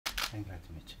I'm glad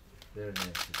to meet you. Very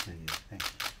nice to see you. Thank you.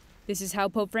 This is how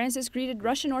Pope Francis greeted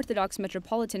Russian Orthodox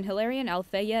Metropolitan Hilarion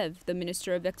Alfeyev, the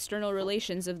Minister of External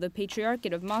Relations of the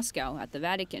Patriarchate of Moscow, at the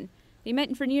Vatican. They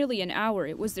met for nearly an hour.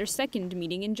 It was their second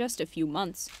meeting in just a few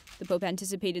months. The Pope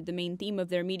anticipated the main theme of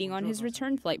their meeting on his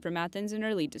return flight from Athens in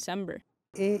early December.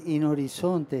 E in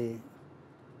orizzonte,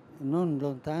 non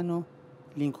lontano,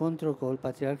 l'incontro col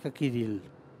Patriarca Kirill.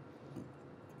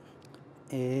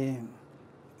 E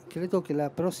credo che la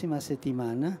prossima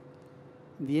settimana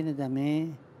viene da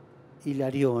me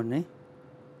Ilarione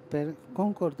per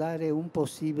concordare un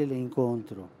possibile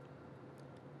incontro,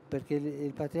 perché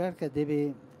il Patriarca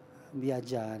deve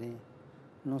viaggiare,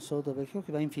 non so dove, credo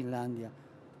che va in Finlandia,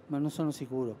 ma non sono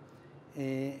sicuro.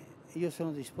 E io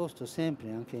sono disposto sempre,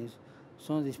 anche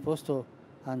sono disposto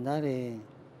ad andare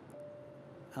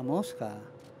a Mosca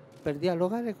per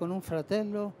dialogare con un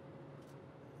fratello.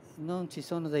 Non ci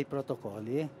sono dei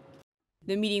protocolli.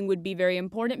 The meeting would be very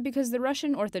important because the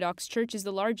Russian Orthodox Church is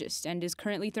the largest and is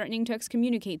currently threatening to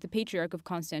excommunicate the Patriarch of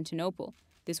Constantinople.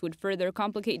 This would further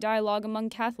complicate dialogue among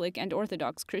Catholic and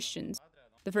Orthodox Christians.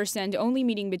 The first and only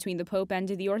meeting between the Pope and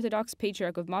the Orthodox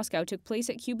Patriarch of Moscow took place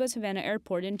at Cuba's Havana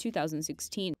airport in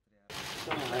 2016.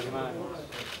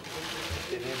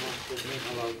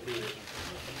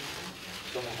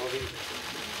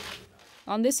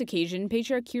 On this occasion,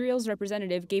 Patriarch Kirill's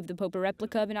representative gave the Pope a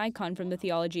replica of an icon from the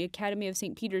Theology Academy of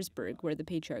St. Petersburg, where the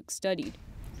Patriarch studied.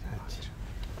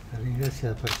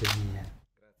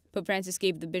 Pope Francis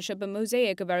gave the bishop a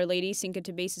mosaic of Our Lady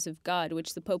Syncatibasis of God,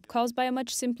 which the Pope calls by a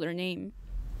much simpler name.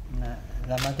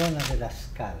 La Madonna della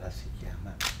Scala si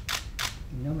chiama.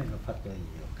 Il nome l'ho fatto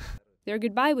io. Their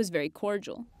goodbye was very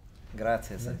cordial.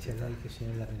 Grazie, Santità.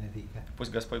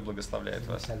 Пусть Господь благословляет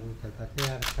вас.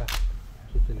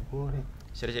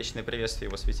 Сердечное приветствие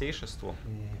Его Святейшеству.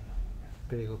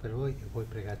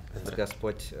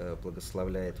 Господь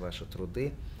благословляет ваши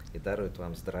труды и дарует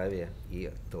вам здравие и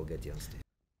долгоденствие.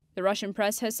 The Russian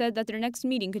press has said that their next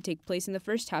meeting could take place in the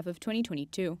first half of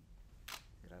 2022.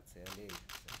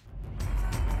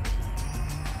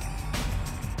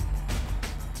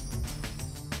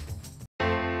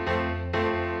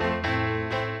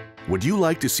 Would you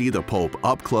like to see the Pope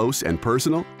up close and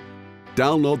personal?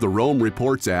 Download the Rome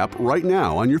Reports app right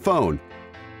now on your phone.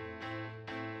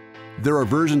 There are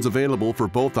versions available for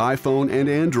both iPhone and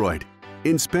Android,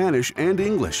 in Spanish and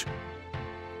English.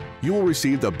 You will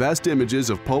receive the best images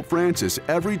of Pope Francis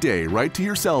every day right to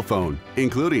your cell phone,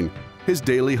 including his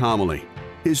daily homily,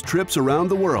 his trips around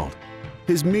the world,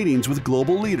 his meetings with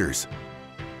global leaders,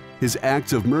 his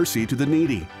acts of mercy to the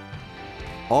needy.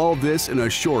 All this in a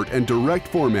short and direct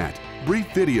format, brief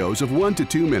videos of 1 to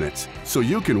 2 minutes, so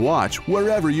you can watch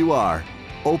wherever you are.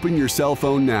 Open your cell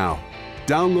phone now,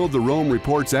 download the Rome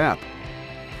Reports app,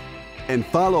 and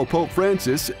follow Pope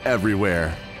Francis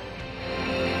everywhere.